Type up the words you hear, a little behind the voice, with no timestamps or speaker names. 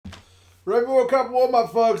Rugby World Cup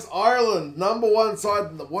warm-up, folks. Ireland, #1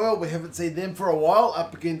 side in the world. We haven't seen them for a while,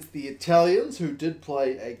 up against the Italians, who did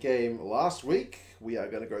play a game last week. We are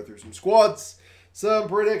going to go through some squads, some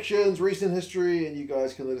predictions, recent history, and you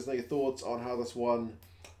guys can let us know your thoughts on how this one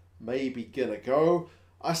may be going to go.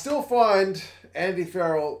 I still find Andy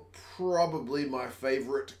Farrell probably my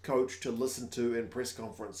favourite coach to listen to in press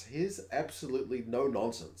conference. He's absolutely no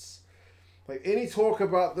nonsense. Like, any talk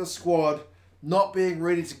about this squad not being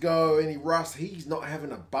ready to go, any rust, he's not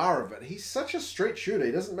having a bar of it. He's such a straight shooter.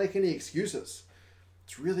 He doesn't make any excuses.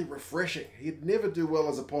 It's really refreshing. He'd never do well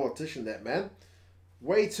as a politician, that man.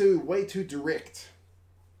 Way too direct.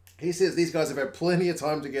 He says these guys have had plenty of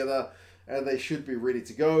time together and they should be ready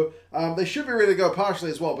to go. They should be ready to go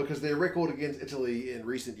partially as well because their record against Italy in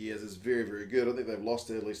recent years is very, very good. I think they've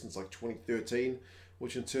lost Italy since like 2013,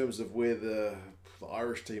 which in terms of where the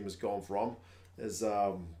Irish team has gone from is,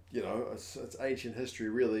 it's ancient history,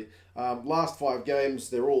 really. Last 5 games,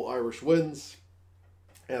 they're all Irish wins,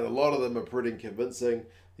 and a lot of them are pretty convincing.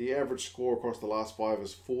 The average score across the last 5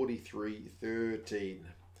 is 43-13.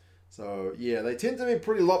 So, yeah, they tend to be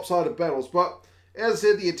pretty lopsided battles, but as I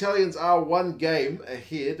said, the Italians are 1 game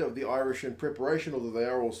ahead of the Irish in preparation, although they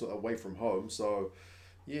are also away from home. So,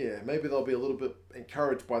 yeah, maybe they'll be a little bit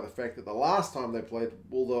encouraged by the fact that the last time they played,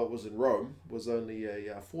 although it was in Rome, was only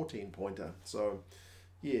a 14-pointer. So,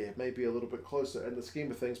 yeah, maybe a little bit closer in the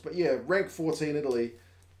scheme of things. But, yeah, rank 14 Italy.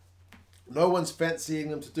 No one's fancying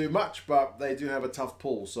them to do much, but they do have a tough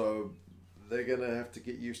pull. So, they're going to have to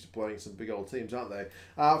get used to playing some big old teams, aren't they?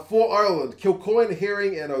 For Ireland, Kilcoyne,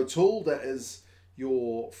 Herring and O'Toole, that is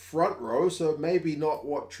your front row. So, maybe not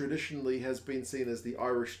what traditionally has been seen as the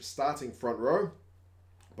Irish starting front row,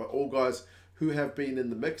 but all guys who have been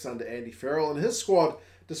in the mix under Andy Farrell. And his squad,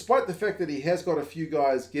 despite the fact that he has got a few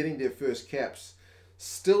guys getting their first caps,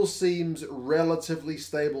 still seems relatively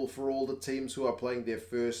stable for all the teams who are playing their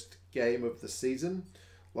first game of the season.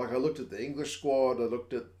 Like, I looked at the English squad, I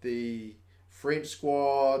looked at the French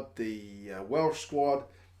squad, the Welsh squad.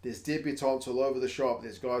 There's debutants all over the shop.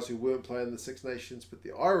 There's guys who weren't playing the Six Nations, but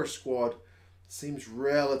the Irish squad seems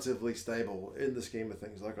relatively stable in the scheme of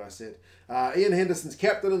things, like I said. Iain Henderson's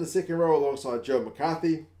captain in the second row alongside Joe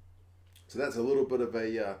McCarthy. So that's a little bit of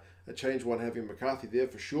a change one having McCarthy there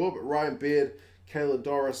for sure. But Ryan Baird, Caelan,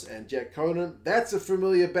 Doris and Jack Conan. That's a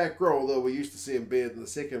familiar back row, although we used to see him Baird in the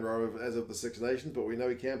second row as of the Six Nations, but we know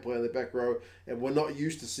he can play in the back row, and we're not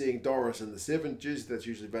used to seeing Doris in the 7 jersey. That's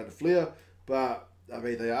usually Van der Fleer. But, I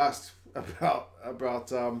mean, they asked about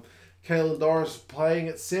Caelan Doris playing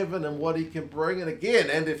at 7 and what he can bring. And again,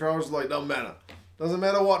 Andy Farrell's like, don't matter. Doesn't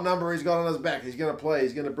matter what number he's got on his back. He's going to play.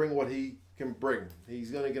 He's going to bring what he can bring.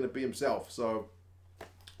 He's going to be himself. So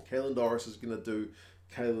Caelan Doris is going to do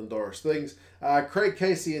Caelan Doris things. Craig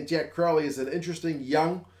Casey and Jack Crowley is an interesting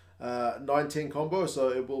young 9-10 combo. So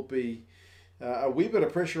it will be a wee bit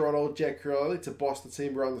of pressure on old Jack Crowley to boss the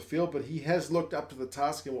team around the field, but he has looked up to the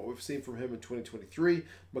task in what we've seen from him in 2023.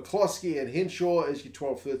 McCloskey and Henshaw is your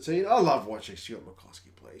 12-13. I love watching Stuart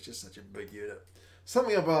McCloskey play. He's just such a big unit.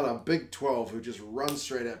 Something about a big 12 who just runs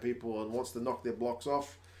straight at people and wants to knock their blocks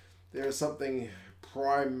off. There is something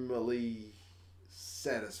primarily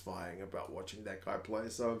satisfying about watching that guy play.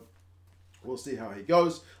 So we'll see how he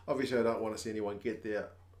goes. Obviously, I don't want to see anyone get their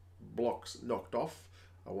blocks knocked off.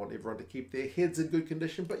 I want everyone to keep their heads in good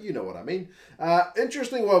condition, but you know what I mean.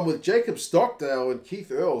 Interesting one with Jacob Stockdale and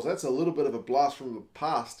Keith Earls. That's a little bit of a blast from the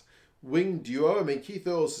past. Wing duo. I mean, Keith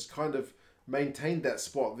Earls has kind of maintained that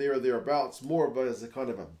spot there or thereabouts, more of as a kind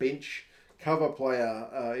of a bench cover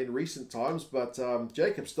player in recent times. But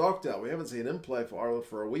Jacob Stockdale, we haven't seen him play for Ireland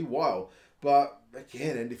for a wee while. But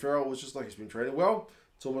again, Andy Farrell was just like, he's been training well.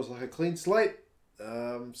 It's almost like a clean slate.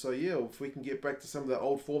 So yeah, if we can get back to some of that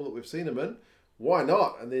old form that we've seen him in, why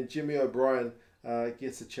not? And then Jimmy O'Brien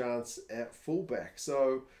gets a chance at fullback.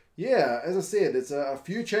 So, yeah, as I said, it's a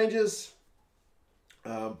few changes,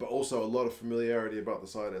 but also a lot of familiarity about the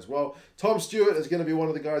side as well. Tom Stewart is going to be one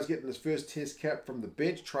of the guys getting his first test cap from the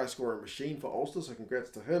bench, try-scoring machine for Ulster, so congrats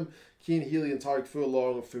to him. Cian, Healy and Tadhg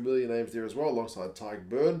Furlong, familiar names there as well, alongside Tadhg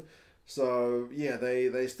Beirne. So, yeah,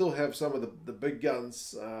 they still have some of the big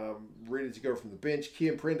guns ready to go from the bench.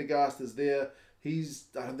 Cian Prendergast is there. I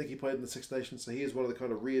don't think he played in the Six Nations, so he is one of the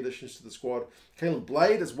kind of re-additions to the squad. Caelan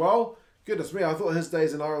Blade as well. Goodness me, I thought his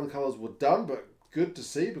days in Ireland colours were done, but good to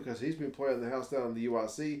see because he's been playing the house down in the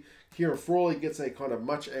URC. Ciaran Frawley gets a kind of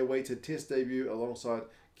much-awaited test debut alongside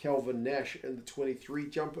Calvin Nash in the 23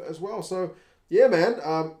 jumper as well. So, yeah, man,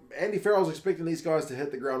 Andy Farrell's expecting these guys to hit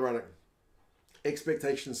the ground running.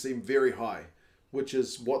 Expectations seem very high, which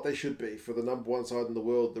is what they should be for the #1 side in the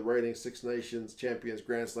world, the reigning Six Nations champions,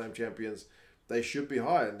 Grand Slam champions. they should be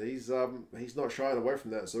high, and he's not shying away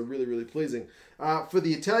from that. So really, really pleasing. For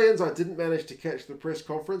the Italians, I didn't manage to catch the press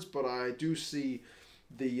conference, but I do see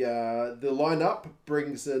the lineup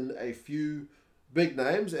brings in a few big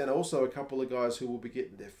names and also a couple of guys who will be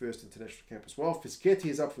getting their first international cap as well. Fischetti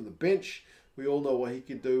is up from the bench. We all know what he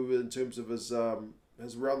can do in terms of his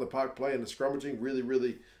around the park play and the scrummaging. Really,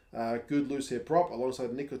 really good loose head prop alongside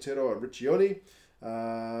Nicotero and Riccioni.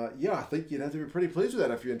 Yeah, I think you'd have to be pretty pleased with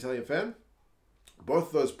that if you're an Italian fan. Both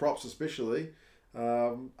of those props especially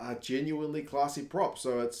are genuinely classy props.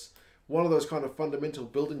 So it's one of those kind of fundamental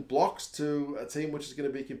building blocks to a team which is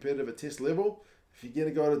going to be competitive at test level. If you're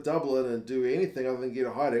going to go to Dublin and do anything other than get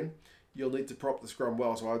a hiding, you'll need to prop the scrum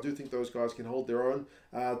well. So I do think those guys can hold their own.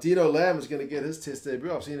 Dino Lamb is going to get his test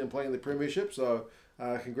debut. I've seen him playing in the Premiership, so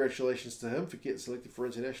congratulations to him for getting selected for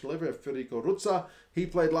international level. Federico Ruzza, he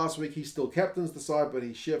played last week. He still captains the side, but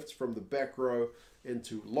he shifts from the back row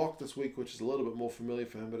into lock this week, which is a little bit more familiar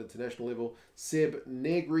for him at international level. Seb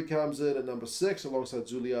Negri comes in at number 6 alongside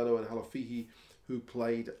Giuliano and Halafihi, who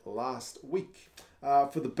played last week.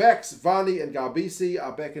 For the backs, Vani and Garbisi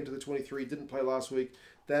are back into the 23, didn't play last week.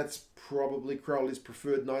 That's probably Crowley's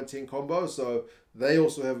preferred 19 combo, so they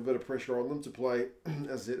also have a bit of pressure on them to play,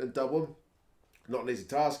 as I said, in Dublin. Not an easy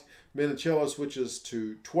task. Menicello switches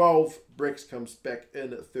to 12. Brex comes back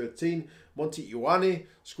in at 13. Monty Ioane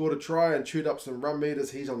scored a try and chewed up some run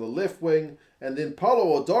meters. He's on the left wing. And then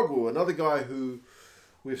Paolo Odogwu, another guy who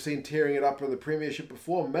we've seen tearing it up in the Premiership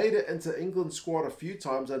before, made it into England's squad a few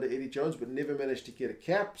times under Eddie Jones, but never managed to get a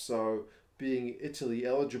cap. So being Italy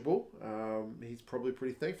eligible, he's probably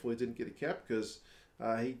pretty thankful he didn't get a cap, because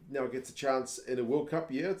he now gets a chance in a World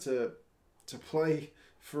Cup year to play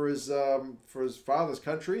for his father's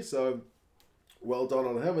country. So well done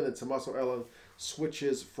on him. And then Tommaso Allan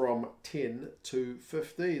switches from 10 to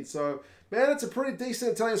 15. So man, it's a pretty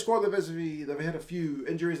decent Italian squad. They've had a few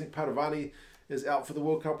injuries. I think Padovani is out for the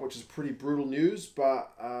World Cup, which is pretty brutal news.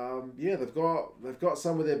 But yeah, they've got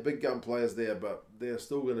some of their big gun players there, but they're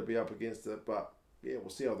still going to be up against it. But yeah,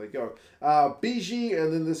 we'll see how they go. Bigi,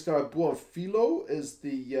 and then this guy Buonfilo is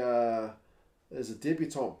a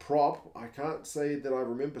debutant prop. I can't say that I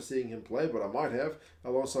remember seeing him play, but I might have.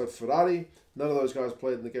 Alongside Ferrari. None of those guys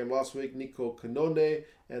played in the game last week. Nico Canone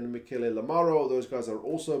and Michele Lamaro. Those guys are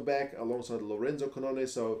also back alongside Lorenzo Canone.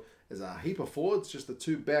 So there's a heap of forwards. Just the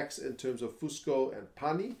two backs in terms of Fusco and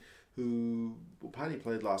Pani, who... Well, Pani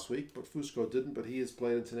played last week, but Fusco didn't. But he has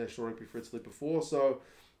played international rugby for Italy before. So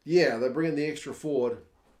yeah, they're bringing the extra forward.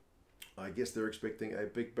 I guess they're expecting a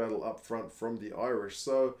big battle up front from the Irish.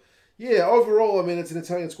 So yeah, overall, I mean, it's an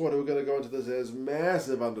Italian squad who are going to go into this as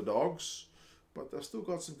massive underdogs, but they've still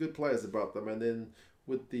got some good players about them. And then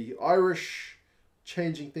with the Irish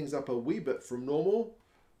changing things up a wee bit from normal,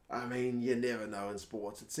 I mean, you never know in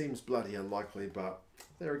sports. It seems bloody unlikely, but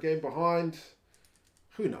they're a game behind.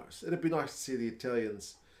 Who knows? It'd be nice to see the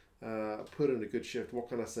Italians put in a good shift. What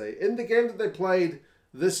can I say? In the game that they played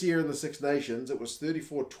this year in the Six Nations, it was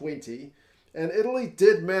 34-20. And Italy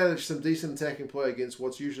did manage some decent attacking play against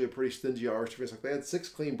what's usually a pretty stingy Irish defence. Like, they had 6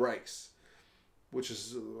 clean breaks, which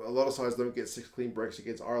is a lot of sides don't get 6 clean breaks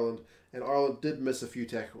against Ireland. And Ireland did miss a few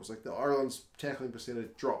tackles. Like, the Ireland's tackling percentage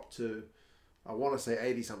dropped to, I want to say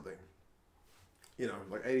 80-something. You know,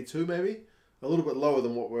 like 82 maybe? A little bit lower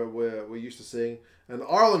than what we're used to seeing. And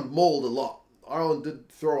Ireland mauled a lot. Ireland did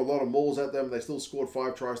throw a lot of mauls at them. They still scored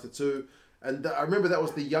 5 tries to 2. And I remember that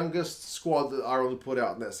was the youngest squad that Ireland put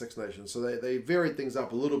out in that Six Nations. So they varied things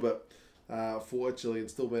up a little bit for Italy and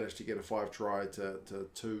still managed to get a 5-try to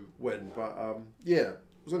 2 win. But yeah, it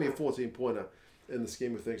was only a 14-pointer in the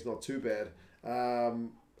scheme of things. Not too bad.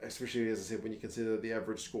 Especially, as I said, when you consider the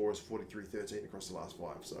average score is 43-13 across the last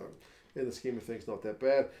 5. So in the scheme of things, not that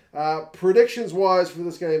bad. Predictions-wise for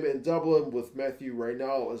this game in Dublin with Matthew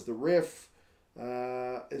Raynal as the ref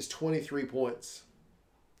is 23 points.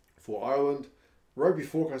 For Ireland. Rugby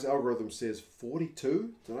Forecast algorithm says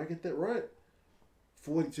 42. Did I get that right?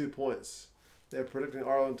 42 points. They're predicting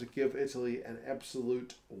Ireland to give Italy an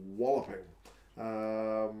absolute walloping.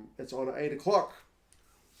 It's on at 8 o'clock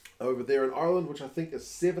over there in Ireland, which I think is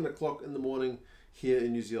 7 o'clock in the morning here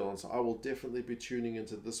in New Zealand. So I will definitely be tuning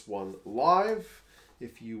into this one live.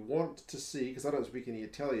 If you want to see, because I don't speak any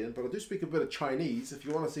Italian, but I do speak a bit of Chinese. If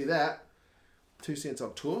you want to see that, 2 cents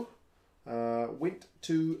on tour. Went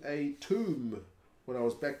to a tomb when I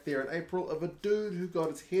was back there in April of a dude who got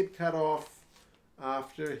his head cut off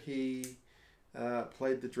after he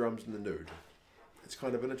played the drums in the nude. It's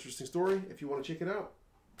kind of an interesting story if you want to check it out.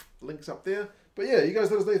 Links up there. But yeah, you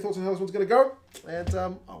guys let us know your thoughts on how this one's going to go. And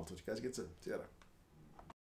I'll talk to you guys again soon. See you later.